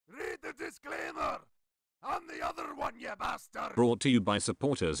another one, you bastard! Brought to you by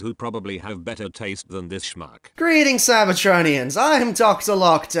supporters who probably have better taste than this schmuck. Greetings, Cybertronians! I'm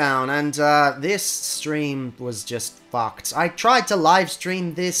DrLockdown, and this stream was just fucked. I tried to live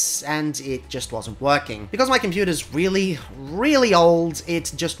stream this, and it just wasn't working. Because my computer's really, really old,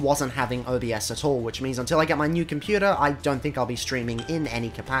 it just wasn't having OBS at all, which means until I get my new computer, I don't think I'll be streaming in any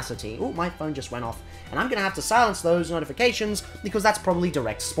capacity. Oh, my phone just went off. And I'm gonna have to silence those notifications, because that's probably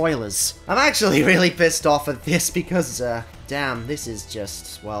direct spoilers. I'm actually really pissed off at this, because, damn, this is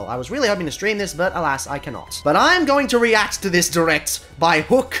just, well, I was really hoping to stream this, but alas, I cannot. But I'm going to react to this direct by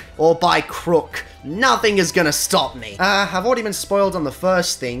hook or by crook. Nothing is gonna stop me. I've already been spoiled on the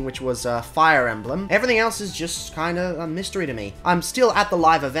first thing, which was Fire Emblem. Everything else is just kind of a mystery to me. I'm still at the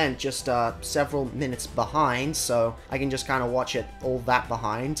live event, just several minutes behind, so I can just kind of watch it all that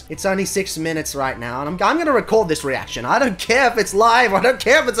behind. It's only 6 minutes right now, and I'm gonna record this reaction. I don't care if it's live, I don't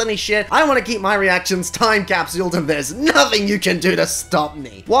care if it's any shit. I want to keep my reactions time capsuled, and there's nothing you can do to stop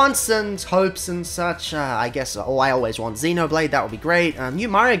me. Wants and hopes and such, I guess, I always want Xenoblade, that would be great. A new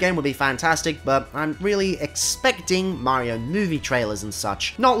Mario game would be fantastic, but I'm really expecting Mario movie trailers and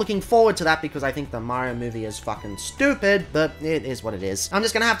such. Not looking forward to that because I think the Mario movie is fucking stupid, but it is what it is. I'm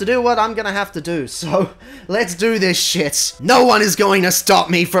just gonna have to do what I'm gonna have to do, so let's do this shit. No one is going to stop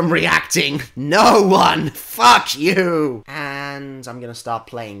me from reacting. No one. Fuck you. And I'm gonna start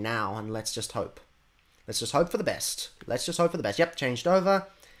playing now, and let's just hope. Let's just hope for the best. Let's just hope for the best. Yep, changed over.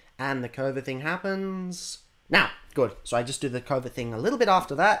 And the COVID thing happens. Now, good. So I just do the COVID thing a little bit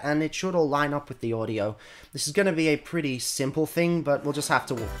after that, and it should all line up with the audio. This is going to be a pretty simple thing, but we'll just have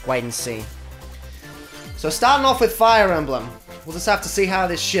to wait and see. So starting off with Fire Emblem. We'll just have to see how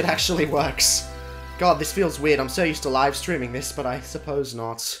this shit actually works. God, this feels weird. I'm so used to live streaming this, but I suppose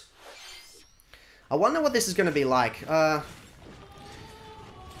not. I wonder what this is going to be like.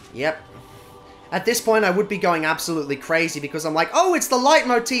 Yep. At this point, I would be going absolutely crazy because I'm like, oh, it's the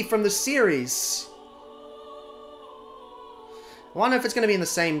leitmotif from the series. I wonder if it's going to be in the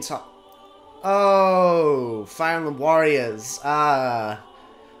same time. Oh, Fire Emblem Warriors.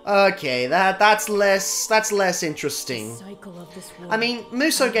 Okay, that's less interesting. I mean,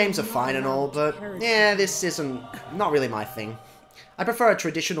 Muso games are fine and all, but yeah, this isn't not really my thing. I prefer a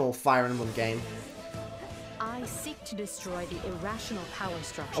traditional Fire Emblem game. I seek to destroy the irrational power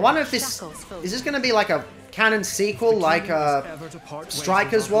structure. I wonder if this is this going to be like a canon sequel, like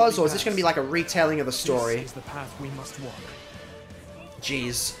Strikers was, or is this going to be like a retelling of the story?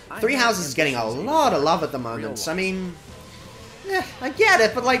 Jeez. Three Houses is getting a lot of love at the moment. I mean, yeah, I get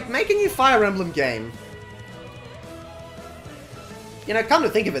it, but like, make a new Fire Emblem game. You know, come to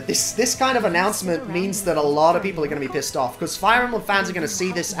think of it, this kind of announcement means that a lot of people are going to be pissed off, because Fire Emblem fans are going to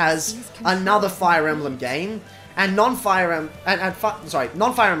see this as another Fire Emblem game, and non-Fire Emblem fans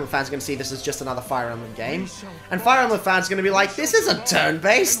are going to see this as just another Fire Emblem game, and Fire Emblem fans are going to be like, this isn't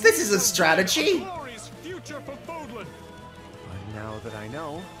turn-based, this is a strategy. Now that I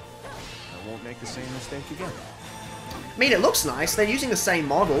know, I won't make the same mistake again. I mean, it looks nice. They're using the same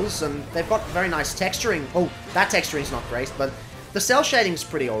models, and they've got very nice texturing. Oh, that texturing's not great, but the cell shading's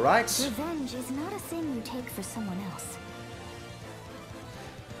pretty alright. Revenge is not a thing you take for someone else.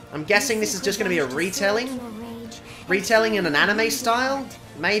 I'm guessing this is just going to be a retelling? Retelling in an anime style?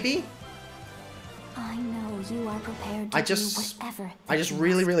 Maybe? I know you are prepared to I just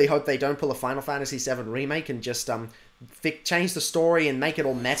really, really hope they don't pull a Final Fantasy VII remake and just change the story and make it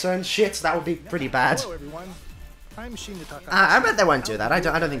all meta and shit. That would be pretty bad. Hello, everyone. I'm Shinataka. I bet they won't do that. I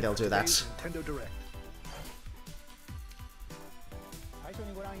don't think they'll do that. Nintendo Direct.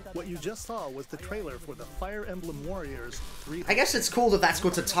 What you just saw was the trailer for the Fire Emblem Warriors 3. I guess it's cool that that's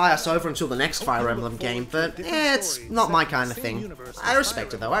good to tie us over until the next Fire Emblem game, but yeah, it's not my kind of thing. I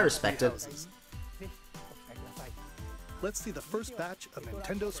respect it though, I respect it. Let's see the first batch of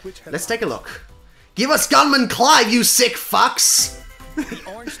Nintendo Switch head. Let's take a look. Give us Gunman Clive, you sick fucks!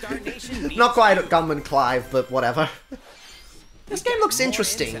 Not quite Gunman Clive, but whatever. This game looks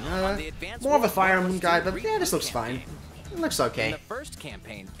interesting. More of a Fire Emblem guy, but yeah, this looks fine. It looks okay. In the first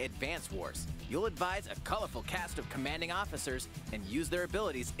campaign, Advance Wars, you'll advise a colorful cast of commanding officers and use their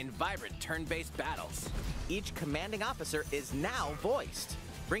abilities in vibrant turn-based battles. Each commanding officer is now voiced,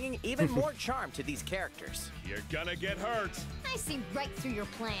 bringing even more charm to these characters. You're gonna get hurt. I see right through your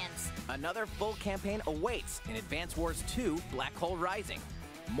plans. Another full campaign awaits in Advance Wars 2 Black Hole Rising.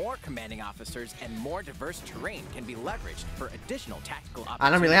 More commanding officers and more diverse terrain can be leveraged for additional tactical opportunities. I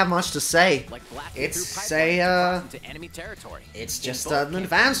don't really have much to say. Like It's enemy territory. It's just an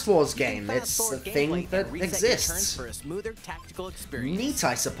Advanced Wars game. It's a thing that exists. For a smoother tactical experience. Neat,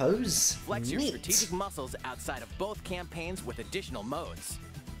 I suppose. Flex your Neat. strategic muscles outside of both campaigns with additional modes.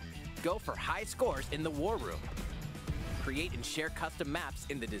 Go for high scores in the war room. Create and share custom maps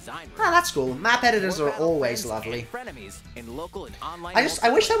in the design room. Ah, that's cool. Map editors Or are battle always friends lovely. and frenemies in local and online I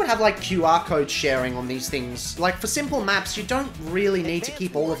wish they would have like QR code sharing on these things. Like for simple maps, you don't really need to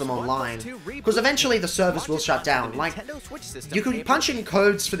keep all of them online, because eventually the servers will shut down. Like you could punch in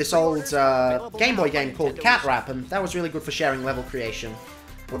codes for this old Game Boy game called Cat Rap, and that was really good for sharing level creation.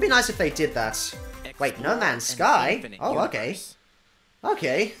 It would be nice if they did that. Wait, No Man's Sky? Oh, okay.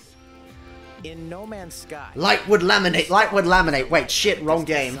 Okay. In No Man's Sky. Lightwood Laminate. Wait, shit, wrong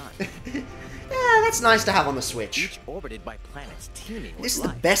game. Yeah, that's nice to have on the Switch. Each orbited by planets teeming with This is the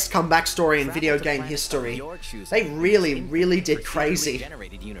life. best comeback story in Travel video to game planets history. of your choosing They really, in really did procedurally crazy.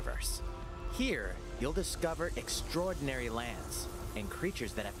 generated universe. Here, you'll discover extraordinary lands and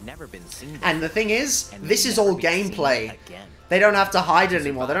creatures that have never been seen before. And the thing is, And this may is never all be seen gameplay. again. They don't have to hide it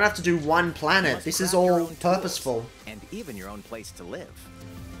anymore. They don't have to do one You planet. must This is craft your all own tools purposeful. and even your own place to live.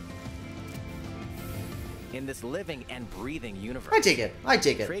 In this living and breathing universe, I dig it. I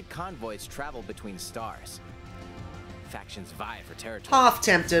dig it. trade convoys travel between stars. Factions vie for territory. Half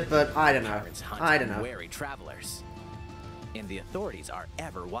tempted, but I don't know. Pirates hunt I don't know. wary travelers. And the authorities are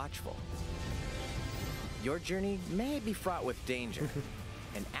ever watchful. Your journey may be fraught with danger,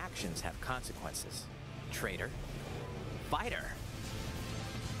 and actions have consequences. Traitor, fighter,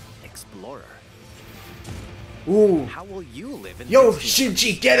 explorer. Ooh. How will you live in Yo, this universe?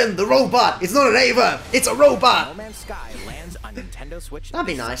 Shinji, get him! The robot! It's not an Ava! It's a robot! No Man's Sky lands on Nintendo Switch. That'd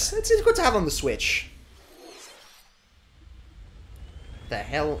be this nice. summer. It's good to have on the Switch. The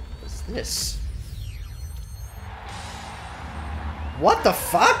hell is this? What the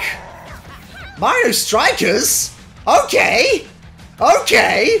fuck? Mario Strikers? Okay!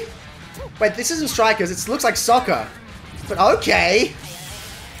 Okay! Wait, this isn't Strikers, it looks like soccer. But okay!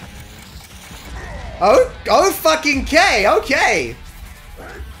 Oh fucking K! Okay!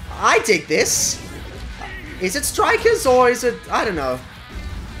 I dig this. Is it Strikers or is it... I don't know.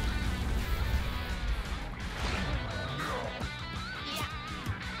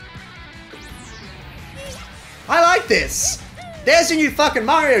 I like this! There's a new fucking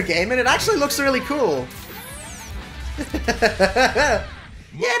Mario game and it actually looks really cool. Yeah,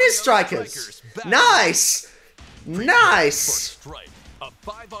 it is Strikers. Nice! Nice! Strike, a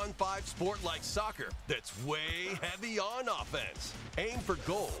 5-on-5 sport like soccer that's way heavy on offense. Aim for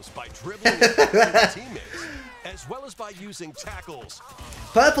goals by dribbling and tackling your teammates, as well as by using tackles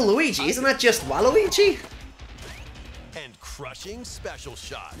Purple Luigi, isn't that just Waluigi? and crushing special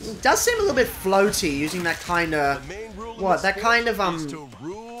shots. It does seem a little bit floaty using that kind The of... main rule in What, the that kind of, sport is to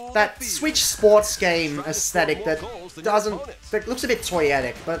rule the that field. Switch sports game Try to aesthetic score that more goals than your doesn't... opponents. that looks a bit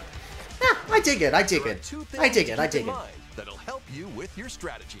toyetic, but... Yeah, I dig it, I dig There are it. two I things dig to it, I keep in dig it. mind that'll help you with your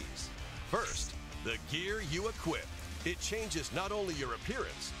strategies. First, the gear you equip. It changes not only your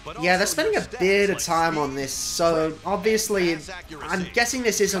appearance, but Yeah, they're also spending your a stats bit of like time on speed, this, so strength, obviously, pass accuracy. I'm guessing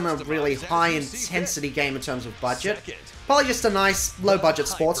this isn't a really Customize as high you see fit. intensity game in terms of budget. Second, Probably just a nice low budget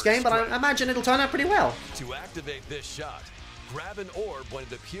sports game, but I imagine it'll turn out pretty well. to activate this shot, grab an orb when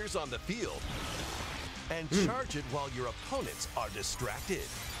it appears on the field, and charge it while your opponents are distracted.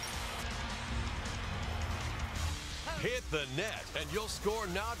 Hit the net, and you'll score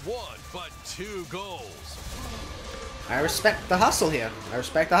not one, but 2 goals. I respect the hustle here. I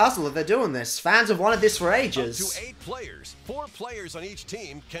respect the hustle that they're doing this. Fans have wanted this for Up ages. to 8 players, 4 players on each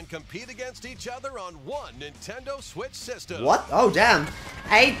team can compete against each other on one Nintendo Switch system. What? Oh, damn.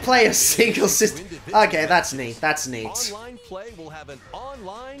 8-player single system. Okay, that's neat. That's neat. Online play will have an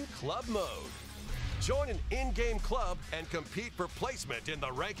online club mode. Join an in-game club and compete for placement in the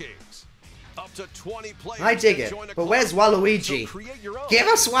rankings. Up to 20 players. I dig can it. join a But club, where's Waluigi? so create your own. Give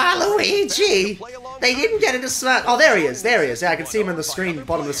us Waluigi! Play alongside They didn't get into Smash. Oh, there he is. There he is. Yeah, I can see him on the screen,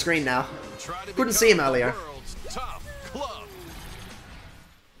 bottom of the screen now. Try to Couldn't see him become the earlier. world's top club.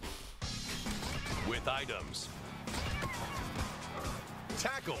 With items.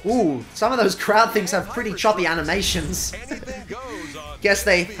 Tackles. Ooh, some of those crowd things have pretty choppy animations. Anything goes on Guess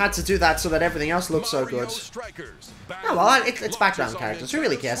they had to do that so that everything else looks so Mario good. Strikers. Oh, well, it's Launches background on characters. Who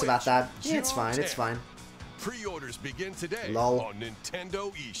really Nintendo cares about Switch that? Yeah, it's June fine, it's 10th. fine. Pre-orders begin today Lol. on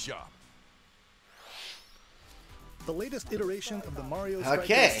Nintendo eShop. The latest iteration of the Mario Strikers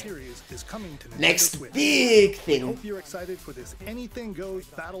Okay. series is coming to Nintendo Next Switch. big We thing. hope you're excited for this anything goes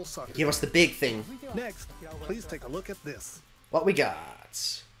battle soccer. Give us the big thing. Next, please take a look at this. What we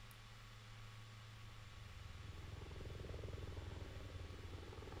got?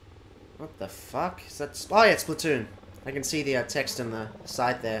 What the fuck? Is that... Oh yeah, it's Splatoon. I can see the text on the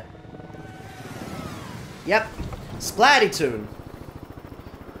side there. Yep. Splatty-toon.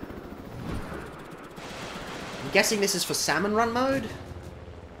 I'm guessing this is for Salmon Run mode?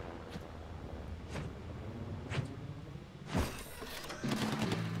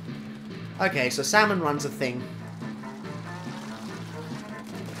 Okay, so salmon run's a thing.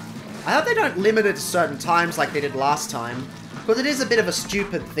 I hope they don't limit it to certain times like they did last time. Because it is a bit of a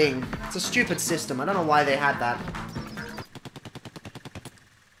stupid thing. It's a stupid system. I don't know why they had that.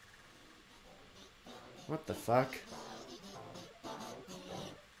 What the fuck?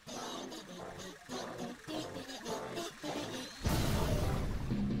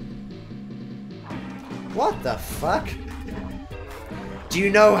 What the fuck? Do you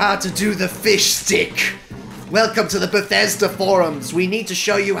know how to do the fish stick? Welcome to the Bethesda forums. We need to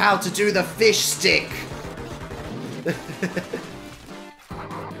show you how to do the fish stick.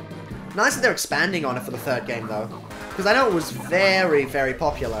 Nice that they're expanding on it for the third game, though. Because I know it was very, very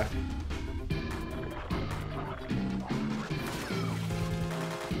popular.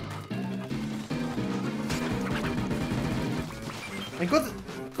 And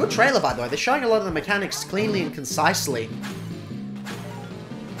good trailer, by the way. They're showing a lot of the mechanics cleanly and concisely.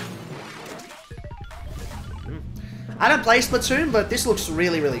 I don't play Splatoon, but this looks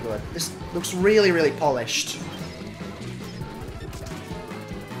really, really good. This looks really, really polished.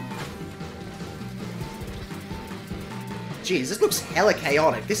 Jeez, this looks hella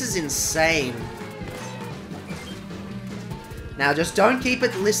chaotic. This is insane. Now, just don't keep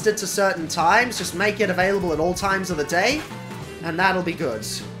it listed to certain times. Just make it available at all times of the day, and that'll be good.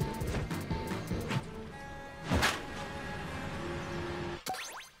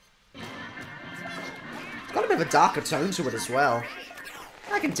 Got a bit of a darker tone to it as well.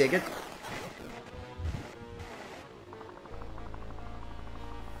 I can dig it.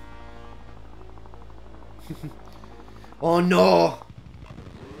 Oh no!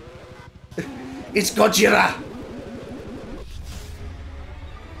 It's Gojira!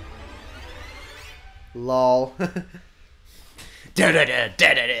 Lol. That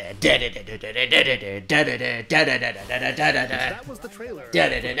was the trailer.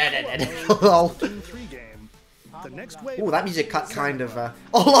 Lol. Splatoon 3 game. The next wave. Ooh, that music cut kind of,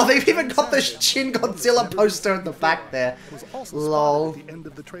 Oh, they've even got the Shin Godzilla poster in the back there. Was also Lol. spotted at the end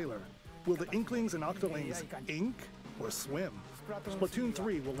of the trailer. Will the Inklings and Octolings ink or swim? Splatoon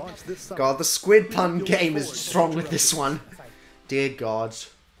 3 will launch this summer. God, the squid pun game is strong with this one. Dear God.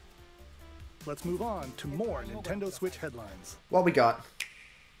 Let's move on to more Nintendo Switch headlines. What we got?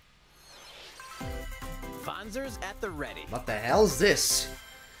 Fonzers at the ready. What the hell's this?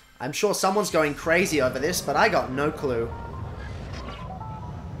 I'm sure someone's going crazy over this, but I got no clue.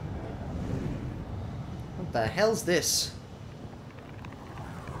 What the hell's this?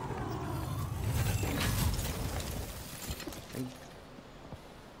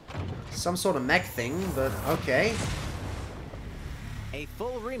 Some sort of mech thing, but okay. A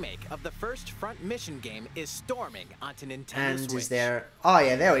full remake of the first Front Mission game is storming onto Nintendo And Switch. is there... Oh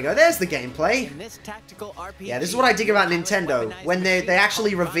yeah, there we go. There's the gameplay. In this tactical RPG, Yeah, this is what I dig about Nintendo. When they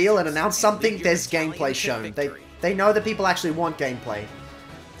actually reveal and announce something, there's gameplay shown. They know that people actually want gameplay.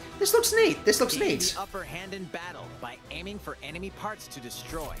 This looks neat. This looks Gain neat. the upper hand in battle by aiming for enemy parts to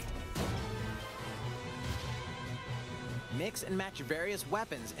destroy. Mix and match various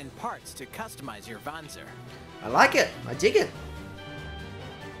weapons and parts to customize your Vanzer. I like it. I dig it.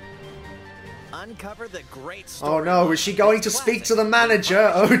 Uncover the great story. Oh no, is she going to speak to the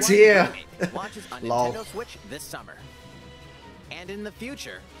manager? Oh dear. Launches on Lol. Nintendo Switch this summer. And in the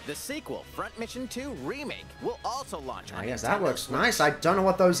future, the sequel, Front Mission 2 Remake, will also launch on I guess Nintendo that works Switch. nice. I don't know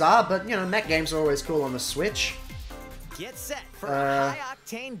what those are, but you know, mech games are always cool on the Switch. Get set for a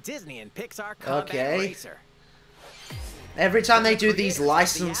high-octane Disney and Pixar combat okay. racer. Every time they do these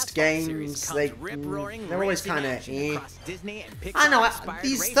licensed The Asphalt games, series comes they're always rip-roaring kind of racing action across Disney and I know, Pixar-inspired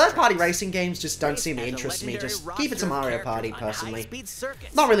these race third-party tracks. racing games just don't seem to Race as a interest me. legendary Just roster keep it to of Mario characters Party, on personally. high-speed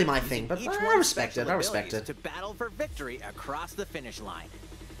circuits, Not really my thing, using but each I one's respect it. special I respect abilities it. To battle for victory across the finish line.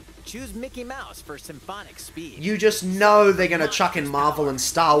 Choose Mickey Mouse for symphonic speed. You just know they're gonna chuck in Marvel and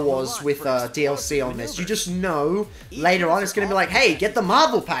Star Wars with DLC on this. You just know later on it's gonna be like, hey, get the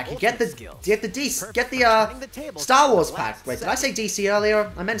Marvel pack, get the Star Wars pack. Wait, did I say DC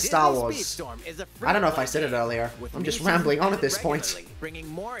earlier? I meant Star Wars. I don't know if I said it earlier. I'm just rambling on at this point. Bringing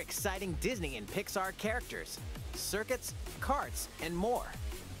more exciting Disney and Pixar characters, circuits, karts, and more.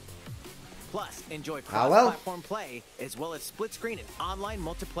 Plus, enjoy cross-platform play, as well as split-screen and online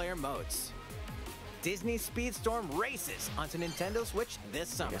multiplayer modes. Disney Speedstorm races onto Nintendo Switch this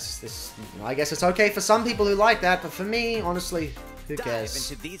summer. I guess it's okay for some people who like that, but for me, honestly, who Dive cares?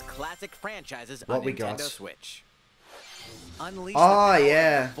 into these classic franchises What on we Nintendo got? Switch. Unleash Oh, the power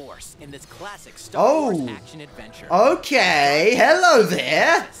yeah. of the Force in this classic Star Wars action adventure. Okay, hello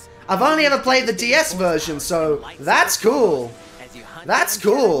there. I've only ever played the DS version, so that's cool. As you hunt That's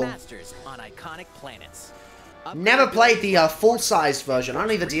down Jedi cool. Masters on iconic planets. Never played the full-sized version,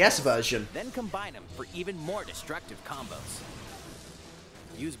 only the DS version. Then combine them for even more destructive combos.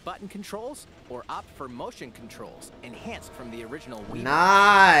 Use button controls or opt for motion controls, enhanced from the original Wii.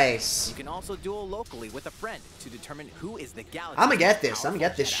 Nice. You can also duel locally with a friend to determine who is the galaxy. I'm gonna get this. I'm gonna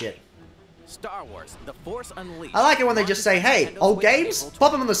get this shit. Star Wars: The Force Unleashed. I like it when they just say, "Hey, old games,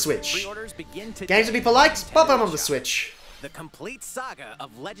 pop them on the Switch. Pre-orders begin today. Games to be polite, pop them on the Switch." The complete saga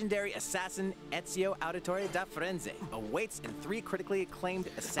of legendary assassin Ezio Auditore da Firenze awaits in 3 critically acclaimed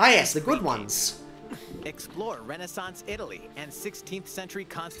Assassin's Ah yes, the good Creed ones. games. Explore Renaissance Italy and 16th century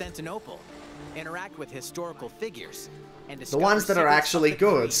Constantinople. Interact with historical figures. And discover ones that are secrets actually of the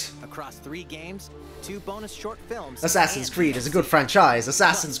good. Creed across 3 games, 2 bonus short films. Assassin's and Creed is a DLC. good franchise.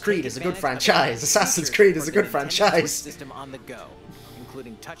 Assassin's Plus, Creed take is a good advantage of franchise. advanced Assassin's features Creed is for a good the Nintendo Switch franchise. system on the go,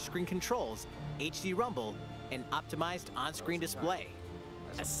 including touchscreen controls, HD rumble, and optimized on-screen display.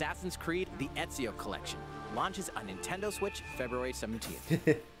 Assassin's Creed: The Ezio Collection launches on Nintendo Switch February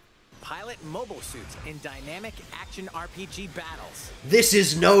 17th. Pilot mobile suits in dynamic action RPG battles. This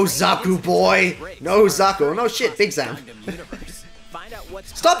is no Zaku, boy. No Zaku. No shit, Big Sam. Find out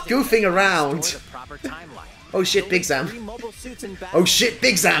what's Stop causing goofing them, around. restore the proper timeline. Oh shit, Big Building Sam. 3 mobile suits in Oh battle. shit,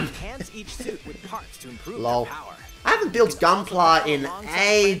 Big Sam. Enhance each suit with parts to improve Lol. their power. I haven't built Gunpla in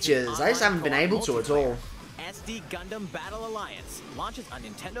ages. I just haven't been able to at all. SD Gundam Battle Alliance launches on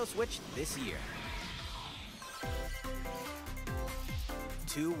Nintendo Switch this year.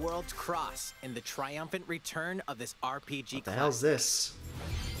 Two worlds cross in the triumphant return of this RPG What the hell's this?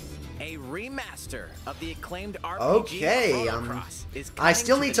 A remaster of the acclaimed RPG Okay, Chrono Cross is I coming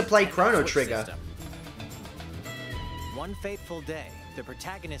still to need the to play Nintendo Chrono Switch Trigger. system. One fateful day, the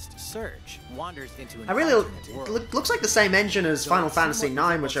protagonist Surge wanders into an I really alternate world. looks like the same engine as Final Fantasy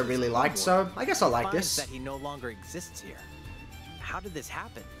IX, which I really liked, so I guess I like Finds this. that he no longer exists here. How did this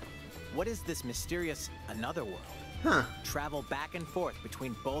happen? What is this mysterious another world? Huh. Travel back and forth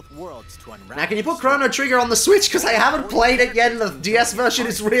between both worlds to unravel. Now, can you put Chrono Trigger on the Switch? Because I haven't played it yet, and the DS version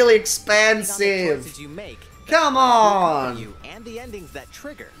is really expensive. Choices you make, Come on! you and the endings that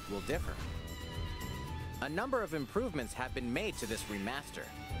trigger will differ. A number of improvements have been made to this remaster,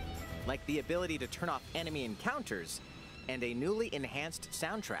 like the ability to turn off enemy encounters and a newly enhanced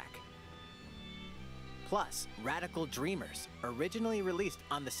soundtrack. Plus, Radical Dreamers, originally released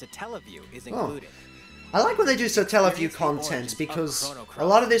on the Satellaview, is included. I like when they do Satellaview content because a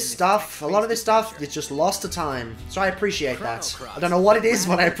lot of this stuff is just lost to time. So I appreciate that. I don't know what it is,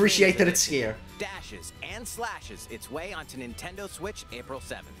 but I appreciate that it's here. Dashes and slashes its way onto Nintendo Switch April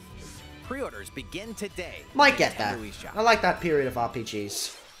 7th. Pre-orders begin today. Might get that. I like that period of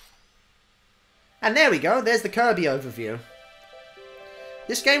RPGs. And there we go, there's the Kirby overview.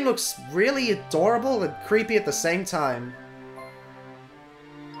 This game looks really adorable and creepy at the same time.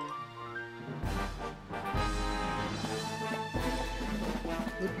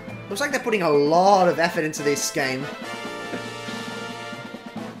 Looks like they're putting a lot of effort into this game.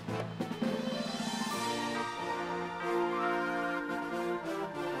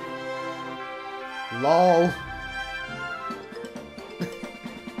 LOL.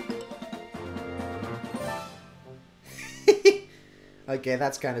 Okay,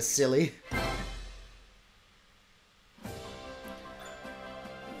 that's kind of silly.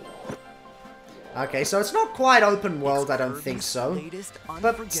 Okay, so it's not quite open world, I don't think so.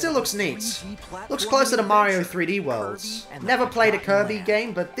 But still looks neat. Looks closer to Mario 3D Worlds. Never played a Kirby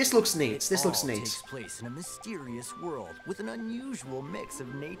game, but this looks neat. This looks neat. Takes place in a mysterious world with an unusual mix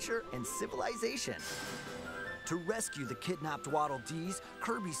of nature and civilization. To rescue the kidnapped Waddle Dees,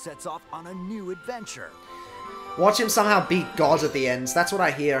 Kirby sets off on a new adventure. Watch him somehow beat God at the end. That's what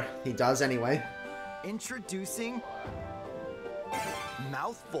I hear. He does anyway. Introducing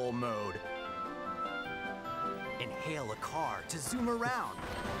Mouthful Mode. Inhale a car to zoom around.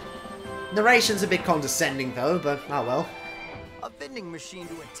 Narration's a bit condescending though, but oh well. A vending machine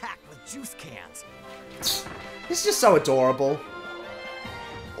to attack with juice cans. This is just so adorable.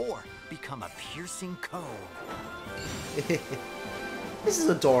 Or become a piercing cone. This is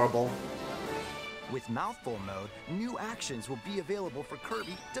adorable. With Mouthful Mode, new actions will be available for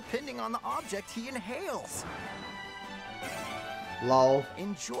Kirby depending on the object he inhales. LOL.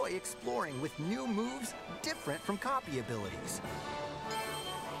 Enjoy exploring with new moves different from copy abilities.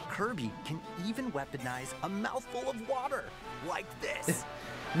 Kirby can even weaponize a mouthful of water, like this.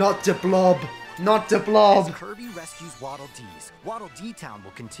 Not the blob. Not the blob. As Kirby rescues Waddle Dees, Waddle Dee Town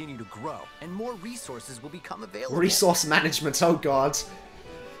will continue to grow, and more resources will become available. Resource management, oh god.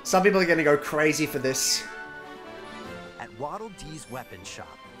 Some people are gonna go crazy for this. At Waddle Dee's weapon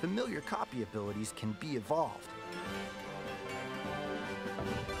shop, familiar copy abilities can be evolved.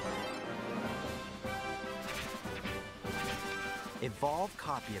 Evolve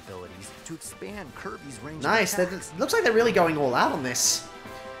copy abilities to expand Kirby's range Nice. of attacks. Looks like they're really going all out on this.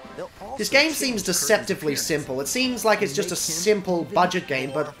 They'll also This game change seems Kirby's deceptively appearance. simple. It seems like it's just a Make him simple even budget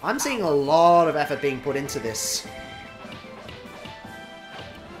game, but more I'm seeing a lot of effort being put into this.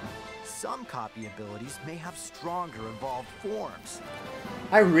 Some copy abilities may have stronger evolved forms.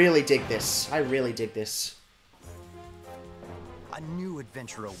 I really dig this. I really dig this. A new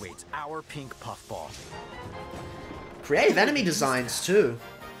adventure awaits our pink puffball. Creative enemy designs, too.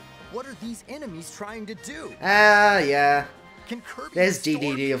 What are these enemies trying to do? Yeah. Can Kirby There's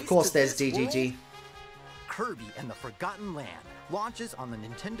restore DDD. Of peace course to there's this DDD. world? Kirby and the Forgotten Land launches on the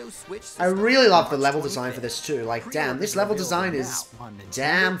Nintendo Switch I system really love the March level design 25th. for this, too. Like, damn, this Pre-orders level available design is now on Nintendo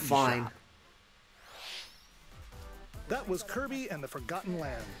damn eShop. fine. That was Kirby and the Forgotten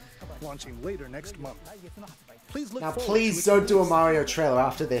Land, launching later next month. Please look Now, forward please to its don't do a release. Mario trailer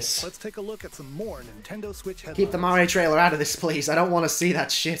after this. Let's take a look at some more Nintendo Switch headlines. Keep the Mario trailer out of this, please. I don't want to see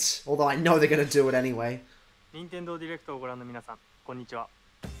that shit. Although I know they're gonna do it anyway. 任天堂ディレクトをご覧の皆さん、こんにちは。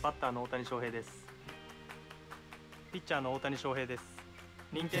バッターの大谷翔平です。ピッチャーの大谷翔平です。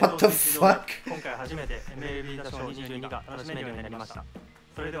任天堂 What the 選手場で fuck? 今回初めて MLB 打賞22が楽しめるようになりました。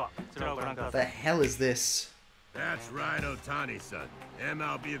それではこちらをご覧くだ The さい。 hell is this? That's right, Otani-san.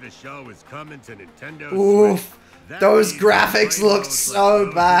 MLB The Show is coming to Nintendo Oof. Switch. That Those means graphics play look modes so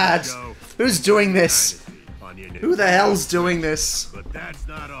like bad. Those in the show Who's doing this? Dynasty on your Who the Nintendo hell's Switch. doing this? But that's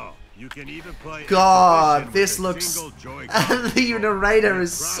not all. You can even play God, Exhibition this with a looks... single Joy-Con The controller. narrator And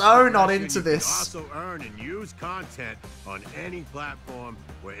is so not cross-progression, into you can this. also earn and use content on any platform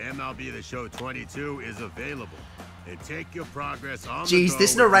where MLB The Show 22 is available. And take your progress on the Jeez, go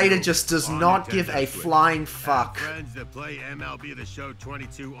this with narrator you just does on not Nintendo give a Switch. flying Have fuck. friends that play MLB The Show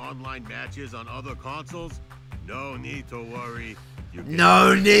 22 online matches on other consoles? No need to worry. You can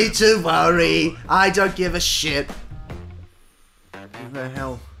No play need to them worry. online. I don't give a shit. Who the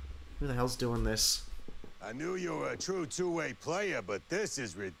hell? Who the hell's doing this? I knew you were a true two-way player, but this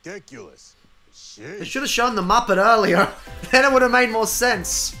is ridiculous. They Shit. should have shown the Muppet earlier. Then it would have made more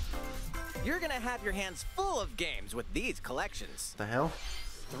sense. You're gonna have your hands full of games with these collections. The hell?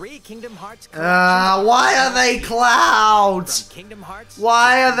 3 Kingdom Hearts collections. Why are they clouds? From Kingdom Hearts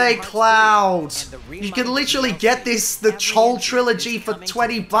Why to are they Kingdom Hearts 3 clouds? and the You can remastered literally DLC. get this, the Every whole entry trilogy is for coming to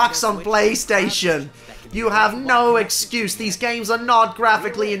 20 Nintendo bucks on Switch PlayStation. that can be You have played no while excuse. connected These to the games are not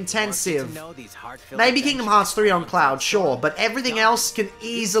graphically Really want you to intensive. know these heart-filled Maybe Kingdom adventures Hearts 3 on on cloud, console, sure, but everything done else can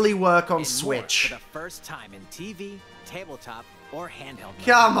easily work on and more Switch. For the first time in TV, tabletop, or handheld. mode.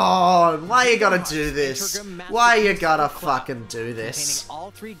 Come on, why you gotta Kingdom do Hearts this? Integrum Why you Masterpiece gotta for Cloud, fucking do this? Containing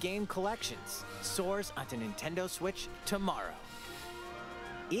all 3 game collections soars onto Nintendo Switch tomorrow.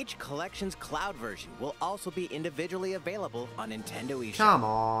 Each collection's cloud version will also be individually available on Nintendo eShop. Come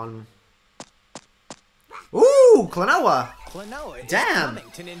on. Ooh, Klonoa! Klonoa Damn. is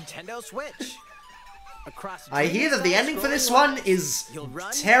coming to Nintendo Switch. Across I hear that the dreamy ending for this side-scrolling one levels, is you'll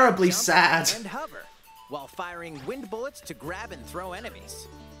run, terribly jump, sad. and hover, while firing wind bullets to grab and throw enemies.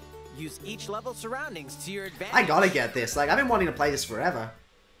 Use each level's surroundings to your advantage. I gotta get this. Like, I've been wanting to play this forever.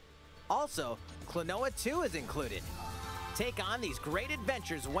 Also, Klonoa 2 is included. Take on these great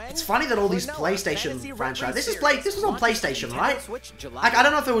adventures when It's funny that all these Klonoa PlayStation Fantasy franchise. Reference This was on Series PlayStation, launches right? Nintendo Switch July Like, I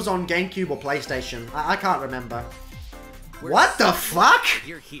don't know if it was on GameCube or PlayStation. I can't remember. We're What the so fuck? glad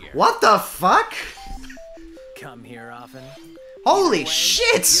you're here. What the fuck? Come here often. Holy Either way,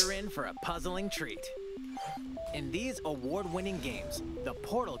 shit! You're in for a puzzling treat. In these award-winning games, the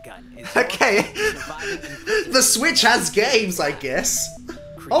portal gun is your Okay. key to surviving in prison. The Switch has games, I guess.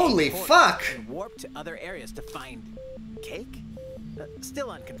 Create Holy portals fuck! And warp to other areas to find cake? Still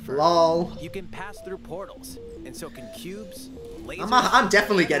unconfirmed. Lol. You can pass through portals, and so can cubes, lasers, I'm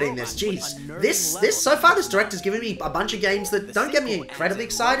definitely and getting this. robots Jeez, with unnerving this levels so far of this direct has given me a bunch of games that don't get me incredibly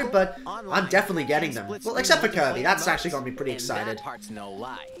excited, but I'm definitely getting them. Well, except for Kirby, that's actually got me pretty excited. That part's no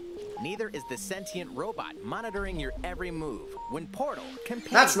lie. Neither is the sentient robot monitoring your every move. When Portal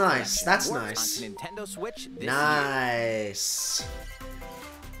companion That's nice, collection that's works nice. onto Nintendo Switch this Nice. year.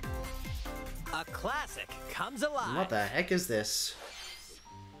 A classic comes alive. What the heck is this?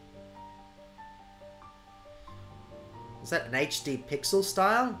 Is that an HD pixel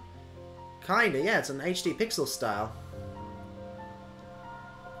style? Kinda, yeah, it's an HD pixel style.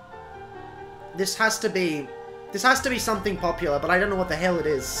 This has to be something popular, but I don't know what the hell it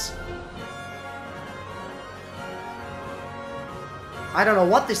is. I don't know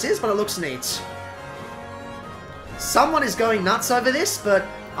what this is, but it looks neat. Someone is going nuts over this, but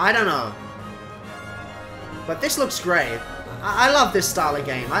I don't know. But this looks great. I love this style of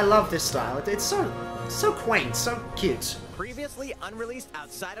game. I love this style. It's so quaint, so cute. Previously unreleased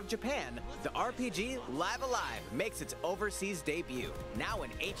outside of Japan, the RPG Live Alive makes its overseas debut, now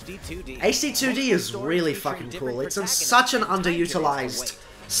in HD 2D. HD 2D is really fucking cool. It's such an underutilized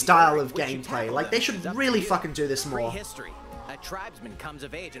style of gameplay. Like, they should really fucking do this more. Prehistory. A tribesman comes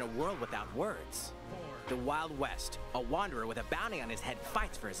of age in a world without words. The Wild West. A wanderer with a bounty on his head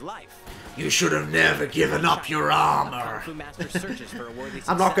fights for his life. You should have never given up your armor.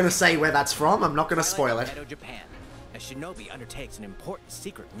 I'm not gonna say where that's from. I'm not gonna spoil it. Japan. A shinobi undertakes an important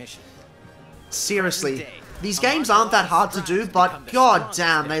secret mission. Seriously, these games aren't that hard to do, but god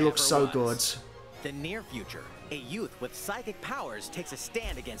damn, they look so good. The near future. A youth with psychic powers takes a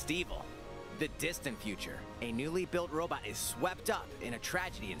stand against evil. The distant future. A newly built robot is swept up in a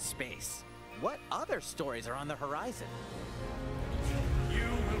tragedy in space. What other stories are on the horizon? You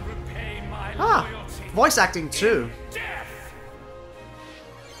will repay my loyalty. Voice acting too.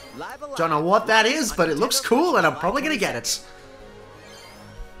 Don't know what that is, but it looks cool and I'm probably gonna get it.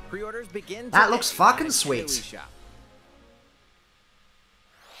 Pre-orders begin. That looks fucking sweet.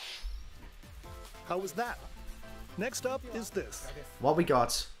 How was that? Next up is this. What we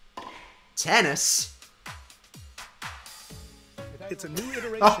got? Tennis? It's a new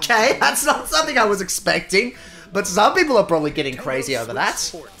iteration. Okay, that's not something I was expecting, but some people are probably getting crazy over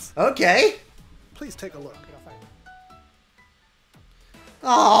that. Okay. Please take a look.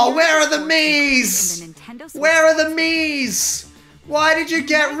 Oh, where are the Mii's? Where are the Mii's? Why did you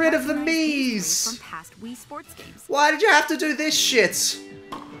get rid of the Mii's? Why did you have to do this shit?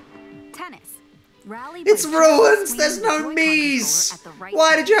 Tennis. It's ruined! There's no Mii's!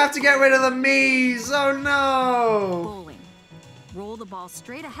 Why did you have to get rid of the Mii's? Oh no! Bowling. Roll the ball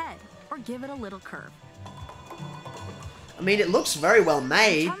straight ahead or give it a little curve. I mean, it looks very well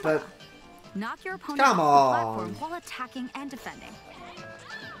made, but... Knock your opponent off the platform while attacking and defending.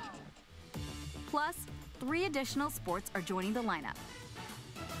 Plus, 3 additional sports are joining the lineup.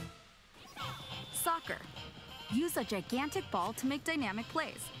 Soccer. Use a gigantic ball to make dynamic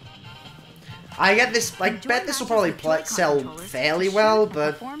plays. I bet this will probably sell fairly well,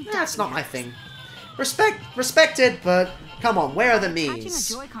 but that's not my thing. Respect it, but come on, where are the Mii's?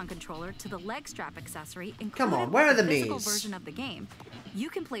 Attaching a Joy-Con controller to the leg strap accessory come on, where are the physical Mii's? version of the game, you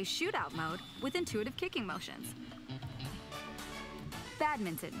can play shootout mode with intuitive kicking motions.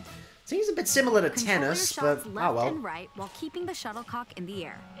 Badminton. Seems a bit similar to tennis, but left oh well. and right while keeping the shuttlecock in the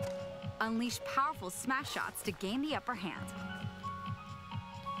air. Unleash powerful smash shots to gain the upper hand.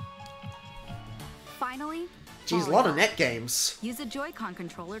 Finally, geez, a lot of net games. Use a Joy-Con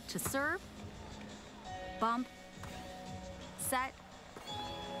controller to serve, bump, set,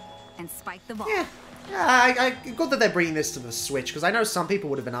 and spike the ball. Yeah, good that they're bringing this to the Switch, because I know some people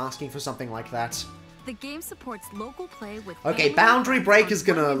would have been asking for something like that. The game supports local play with okay, Boundary Break is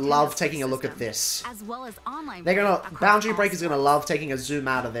gonna love taking a look at this. As well as online. They're gonna Boundary Break is gonna love taking a zoom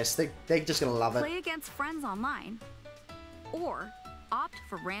out of this. They're just gonna love it. Play against friends online, or opt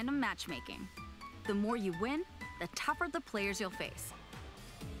for random matchmaking. The more you win, the tougher the players you'll face.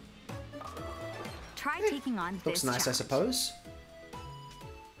 Try taking on this Looks nice, I suppose.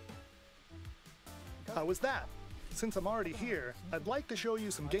 How was that? Since I'm already here, I'd like to show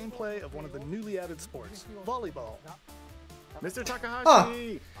you some gameplay of one of the newly added sports, volleyball. Mr.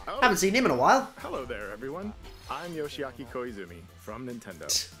 Takahashi! Oh, haven't seen him in a while. Hello there, everyone. I'm Yoshiaki Koizumi from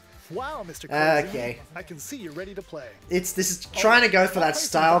Nintendo. Wow, Mr. Koizumi. Okay. I can see you're ready to play. This is trying to go for that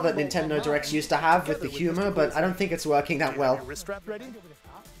style that Nintendo Directs used to have with the humor, but I don't think it's working that well. Wrist strap ready?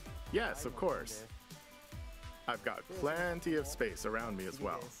 Yes, of course. I've got plenty of space around me as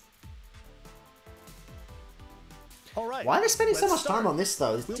well. All right, why are they spending so much time on this,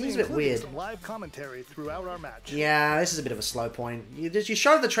 though? It seems a bit weird. Some live commentary throughout our match. Yeah, this is a bit of a slow point. You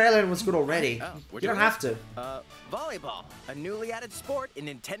showed the trailer and it was good already. You don't have to. Volleyball, a newly added sport in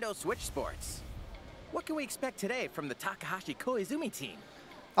Nintendo Switch Sports. What can we expect today from the Takahashi Koizumi team?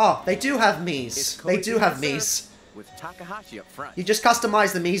 Oh, they do have Mii's. They do have Mii's. With Takahashi up front. You just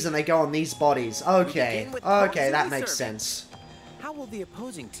customize the Mii's and they go on these bodies. Okay. Okay, that makes sense. How will the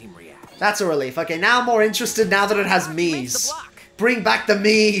opposing team react? That's a relief. Okay, now I'm more interested now that it has Mii's. Bring back the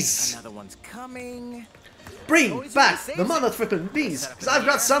Mii's. Another one's coming. Bring back the mother-flippin' Mii's, because I've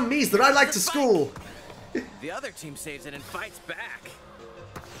got some Mii's that I like to school. The other team saves it and fights back.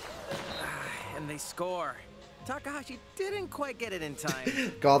 And they score. Takahashi didn't quite get it in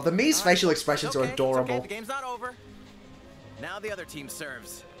time. God, the Mii's facial expressions are adorable. Okay, the game's not over. Now the other team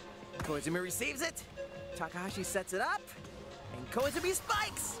serves. Koizumi receives it. Takahashi sets it up. And Koizumi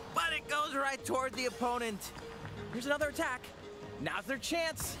spikes, but it goes right toward the opponent. Here's another attack. Now's their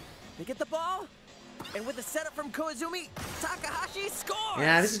chance. They get the ball. And with the setup from Koizumi, Takahashi scores!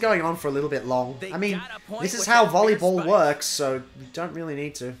 Yeah, this is going on for a little bit long. I mean, this is how volleyball works, so you don't really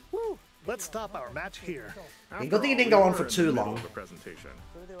need to. Woo. Let's stop our match here. Good thing it didn't go on for too long.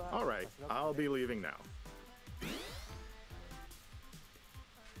 All right, I'll be leaving now.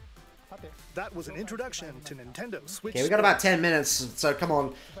 That was an introduction to Nintendo Switch. Okay, we got about 10 minutes, so come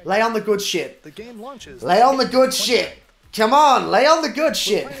on. Lay on the good shit. The game launches. Lay on the good shit. Come on, lay on the good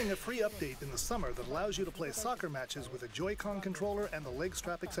shit. We're planning a free update in the summer that allows you to play soccer matches with a Joy-Con controller and the leg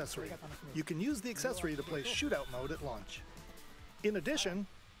strap accessory. You can use the accessory to play shootout mode at launch. In addition,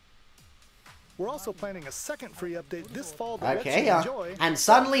 we're also planning a second free update this fall that lets you enjoy. And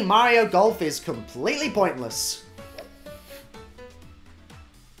suddenly Mario Golf is completely pointless.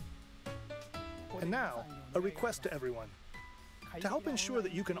 And now, a request to everyone. To help ensure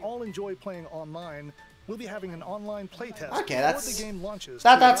that you can all enjoy playing online, we'll be having an online playtest before the game launches.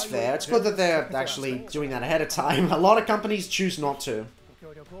 That's fair. It's good that they're actually doing that ahead of time. A lot of companies choose not to.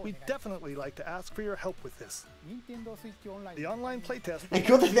 We'd definitely like to ask for your help with this. The online playtest... And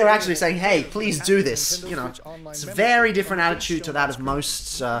good that they're actually saying, hey, please do this. You know, it's a very different attitude to that of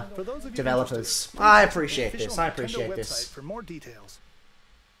most developers. I appreciate this. I appreciate this. For more details.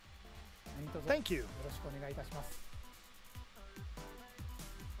 Thank you.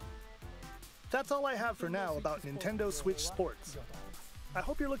 That's all I have for now about Nintendo Switch Sports. I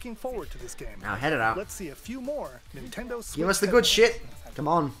hope you're looking forward to this game. Now head it out. Let's see a few more Nintendo Switch. Give us the good shit. Come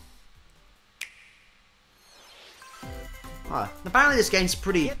on. Apparently this game's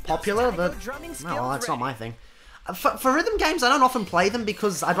pretty popular, but well, that's not my thing. For rhythm games, I don't often play them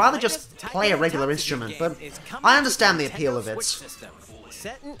because I'd rather just play a regular instrument, but I understand the appeal of it.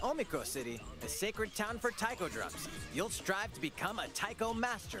 Set in Omiko City, the sacred town for taiko drums, you'll strive to become a taiko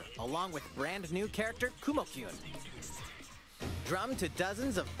master, along with brand new character Kumo-kyun. Drum to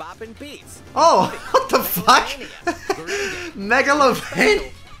dozens of boppin' beats. Oh, what the fuck?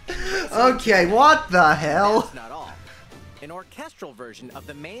 Megalovania? Okay, what the hell? That's not all. An orchestral version of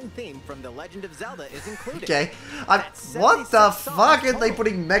the main theme from The Legend of Zelda is included. Okay, what the fuck are they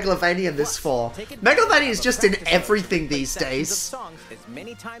putting Megalovania in this for? Megalovania is just in everything these days. As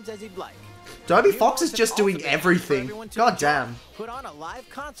many times as you'd like. Toby Fox is just doing everything. God damn. Put on a live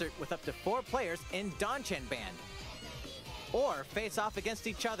concert with up to 4 players in Donchen Band. Or face off against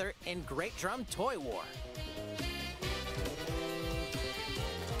each other in Great Drum Toy War.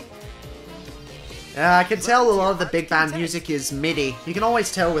 I can tell a lot of the big band music is MIDI. You can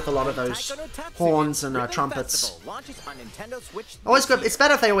always tell with a lot of those horns and trumpets. Always good. It's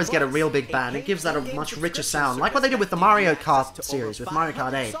better if they always get a real big band. It gives that a much richer sound. Like what they did with the Mario Kart series, with Mario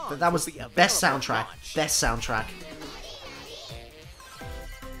Kart 8. That was best soundtrack. Best soundtrack.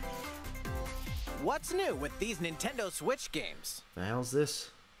 What's new with these Nintendo Switch games? The hell's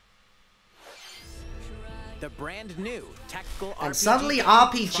this? The brand new tactical and suddenly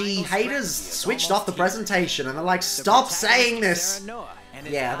RPG haters switched off the presentation and they're like, stop saying this!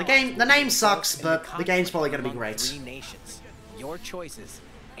 Yeah, the name sucks, but the game's probably gonna be great. 3 nations. Your choices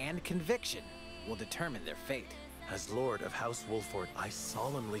and conviction will determine their fate. As Lord of House Wolford, I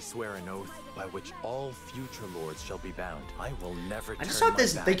solemnly swear an oath by which all future lords shall be bound. I will never I just hope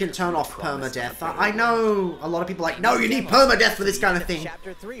they can turn off permadeath. I know a lot of people are like, no, you need permadeath for this kind of thing.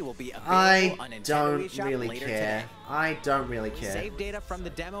 I don't really care. I don't really care. Save data from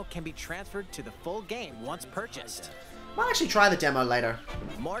the demo can be transferred to the full game once purchased. Might actually try the demo later.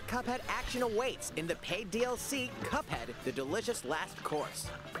 More Cuphead action awaits in the paid DLC, Cuphead, The Delicious Last Course.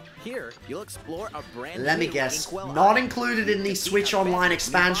 Here, you'll explore a brand Let me guess, not included in the Switch Online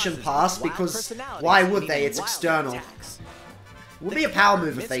expansion pass because why would they? It's external. Would be a power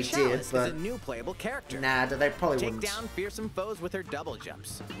move if they did, but nah, they probably wouldn't. Take down fearsome foes with her double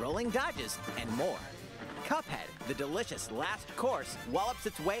jumps, rolling dodges, and more. Cuphead, The Delicious Last Course, wallops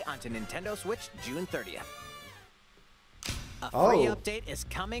its way onto Nintendo Switch June 30th. A free update is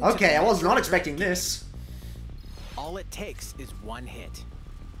coming. Okay, I was not expecting this. All it takes is one hit.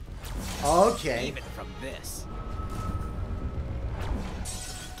 Okay. Even from this.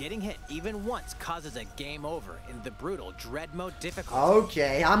 Getting hit even once causes a game over in the brutal Dread Mode difficulty.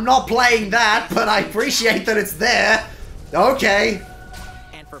 Okay, I'm not playing that, but I appreciate that it's there. Okay.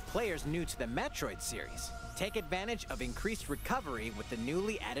 And for players new to the Metroid series, take advantage of increased recovery with the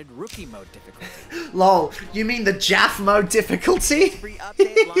newly added Rookie Mode difficulty. Lol, you mean the Jaff Mode difficulty? Free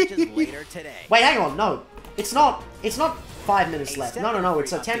update launches later today. Wait, hang on, no. It's not 5 minutes left. No,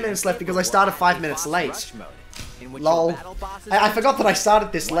 it's 10 minutes left because I started 5 minutes late. Lol. I forgot that I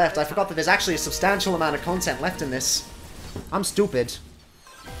started this left. I forgot that there's actually a substantial amount of content left in this. I'm stupid.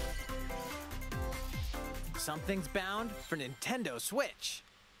 Something's bound for Nintendo Switch.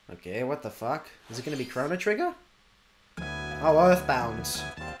 Okay, what the fuck? Is it gonna be Chrono Trigger? Oh, Earthbound.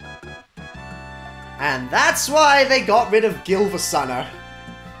 And that's why they got rid of Gilvasunner.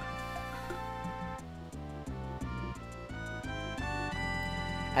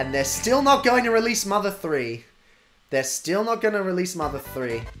 And they're still not going to release Mother 3. They're still not going to release Mother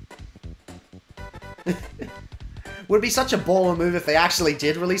 3. Would be such a baller move if they actually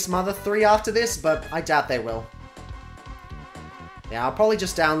did release Mother 3 after this, but I doubt they will. Yeah, I'll probably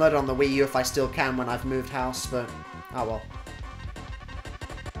just download it on the Wii U if I still can when I've moved house, but oh well.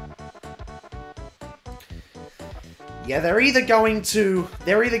 Yeah, they're either going to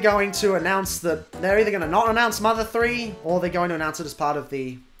announce that they're either going to not announce Mother 3 or they're going to announce it as part of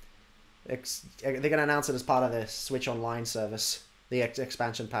the they're going to announce it as part of the Switch Online service, the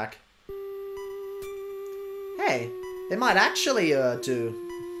expansion pack. Hey, they might actually do,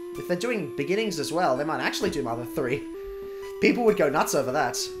 if they're doing beginnings as well, they might actually do Mother 3. People would go nuts over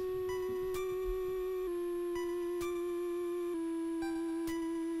that.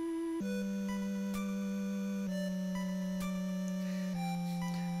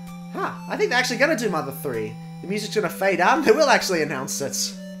 Huh, I think they're actually going to do Mother 3. The music's going to fade out and they will actually announce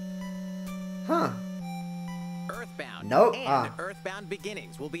it. Huh. Earthbound Nope. and Earthbound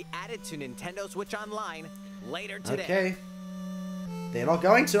Beginnings will be added to Nintendo Switch Online later today. Okay. They're not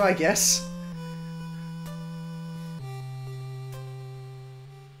going to, I guess.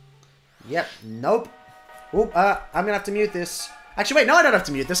 Yep, nope. Oop, I'm gonna have to mute this. Actually, wait, no, I don't have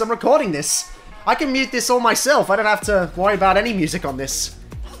to mute this. I'm recording this. I can mute this all myself. I don't have to worry about any music on this.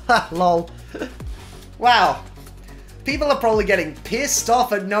 Ha, lol. Wow. People are probably getting pissed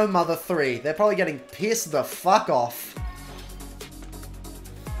off at No Mother 3. They're probably getting pissed the fuck off.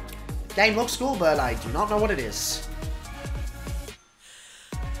 Game looks cool, but I do not know what it is.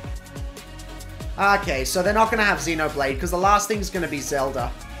 Okay, so they're not going to have Xenoblade, because the last thing's going to be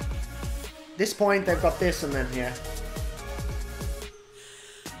Zelda. At this point, they've got this, and then, yeah.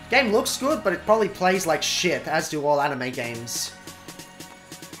 Game looks good, but it probably plays like shit, as do all anime games.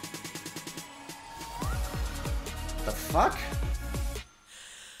 The fuck?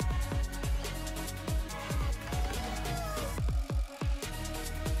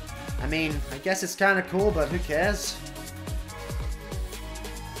 I mean, I guess it's kind of cool, but who cares?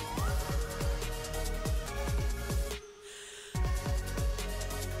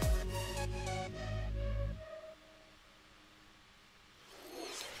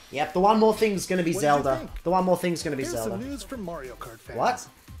 Yep, the one more thing's gonna be Zelda. The one more thing's gonna be Zelda. Here's some news from Mario Kart fans. What?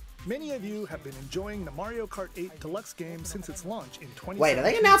 Many of you have been enjoying the Mario Kart 8 Deluxe game since its launch in 2017. Wait, did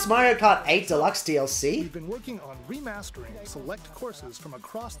they announce Mario Kart 8 Deluxe DLC? We've been working on remastering select courses from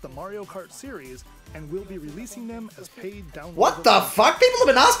across the Mario Kart series, and we'll be releasing them as paid downloads. What the fuck? People have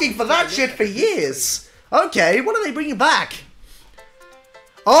been asking for that shit for years. Okay, what are they bringing back?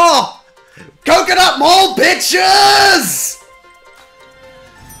 Oh! Coconut Mall, bitches!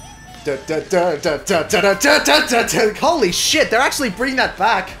 Holy shit, they're actually bringing that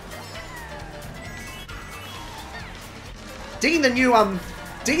back. Digging the new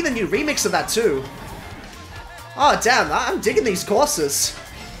remix of that too. Oh damn, I'm digging these courses.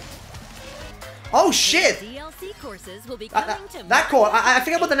 Oh shit! DLC courses will be that course, I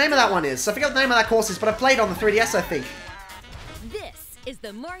forget what the name of that one is. I forget what the name of that course is, but I played on the 3DS, I think. This is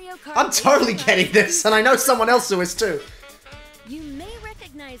the Mario Kart. I'm totally getting this, and I know someone else who is too. You may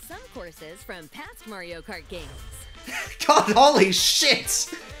recognize some courses from past Mario Kart games. God, holy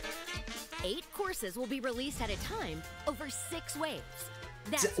shit! 8 courses will be released at a time over 6 waves.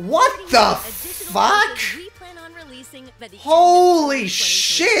 What the fuck? We plan on releasing by the holy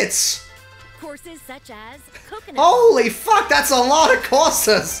shit! Courses such as Coconut. Holy fuck, that's a lot of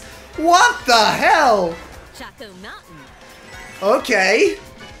courses! What the hell? Choco Mountain. Okay.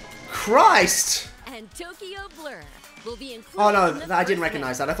 Christ. And Tokyo Blur will be included. Oh no, I didn't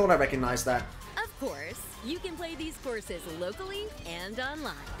recognize that. I thought I recognized that. Of course, you can play these courses locally and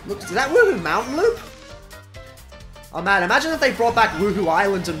online. Look, is that Woohoo Mountain Loop? Oh man, imagine if they brought back Woohoo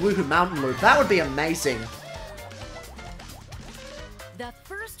Island and Woohoo Mountain Loop. That would be amazing. The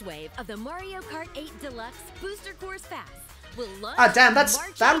first wave of the Mario Kart 8 Deluxe Booster Course Pass will launch. Ah damn,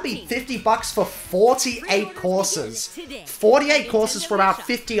 that'll be $50 for 48 courses. 48 courses for about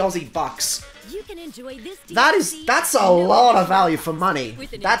 50 Aussie bucks. You can enjoy this that's a lot of value for money.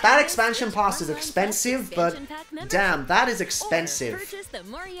 That expansion pass is expensive, but damn, that is expensive.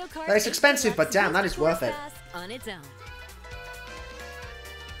 That is expensive, but damn, that is worth it. I'm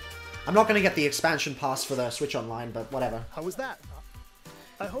not gonna get the expansion pass for the Switch Online, but whatever. How was that?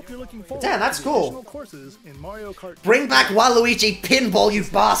 I hope you're looking forward damn, that's to cool. additional courses in Mario Kart. Bring back Waluigi Pinball, you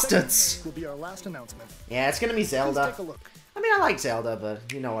bastards! Will be our last announcement. Yeah, it's gonna be Zelda. Please take a look. I mean, I like Zelda,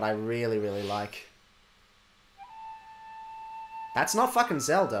 but you know what I really, really like? That's not fucking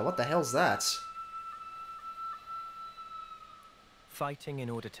Zelda. What the hell's that? Fighting in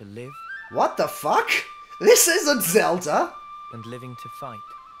order to live. What the fuck? This isn't Zelda! And living to fight.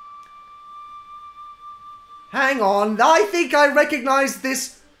 Hang on, I think I recognize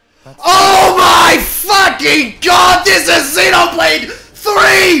this. Oh my fucking god, this is Xenoblade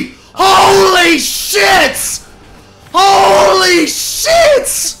 3! Holy shit! Holy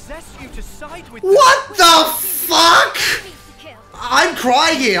shit! What the fuck? I'm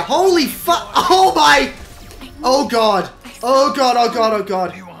crying here. Holy fuck. Oh my. Oh god. Oh god, oh god, oh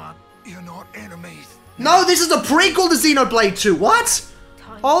god. You're not enemies. No, this is a prequel to Xenoblade 2. What?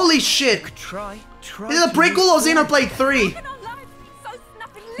 Holy shit. Is it a prequel or Xenoblade 3?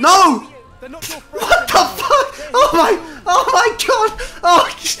 No! What the fuck? Oh my god! Oh,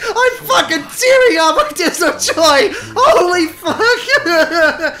 I'm fucking tearing up! I'm just so joy! Holy fuck!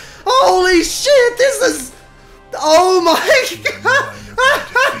 Holy shit! This is... Oh my god!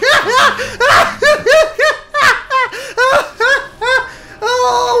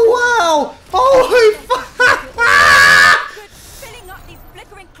 Oh wow! Holy fuck!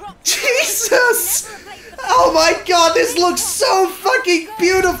 Jesus! Oh my god! This looks so fucking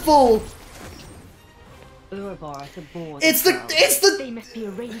beautiful!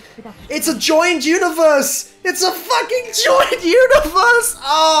 It's a joined universe! It's a fucking joined universe!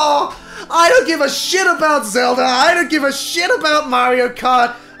 Oh! I don't give a shit about Zelda! I don't give a shit about Mario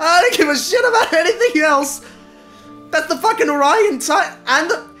Kart! I don't give a shit about anything else! That's the fucking Orion type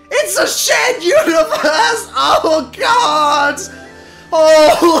and it's a shared universe! Oh god!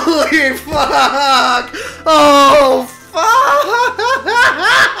 Holy fuck! Oh fuck!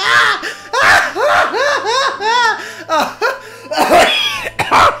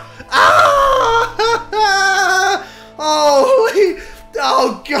 Holy!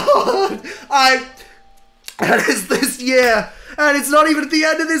 Oh god! And it's this year, and it's not even at the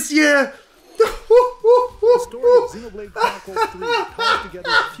end of this year. The story of Xenoblade Chronicles 3 ties together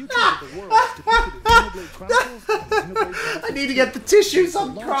the future of the world depicted in Xenoblade Chronicles and Xenoblade Chronicles. I need to get the tissues.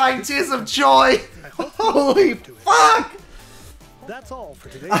 I'm crying tears of joy. Holy fuck! That's all for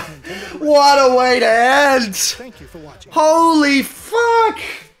today's Nintendo. What a way to end! Thank you for watching. Holy fuck!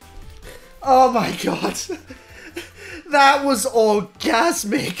 Oh my god. That was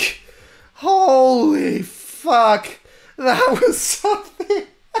orgasmic. Holy fuck. That was something.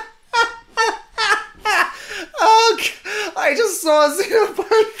 Oh, I just saw a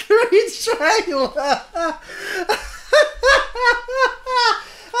Xenoblade 3 trailer.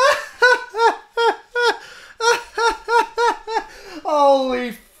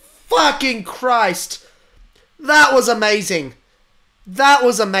 Holy fucking Christ. That was amazing. That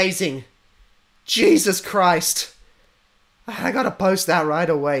was amazing. Jesus Christ. I gotta post that right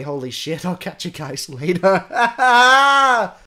away. Holy shit. I'll catch you guys later.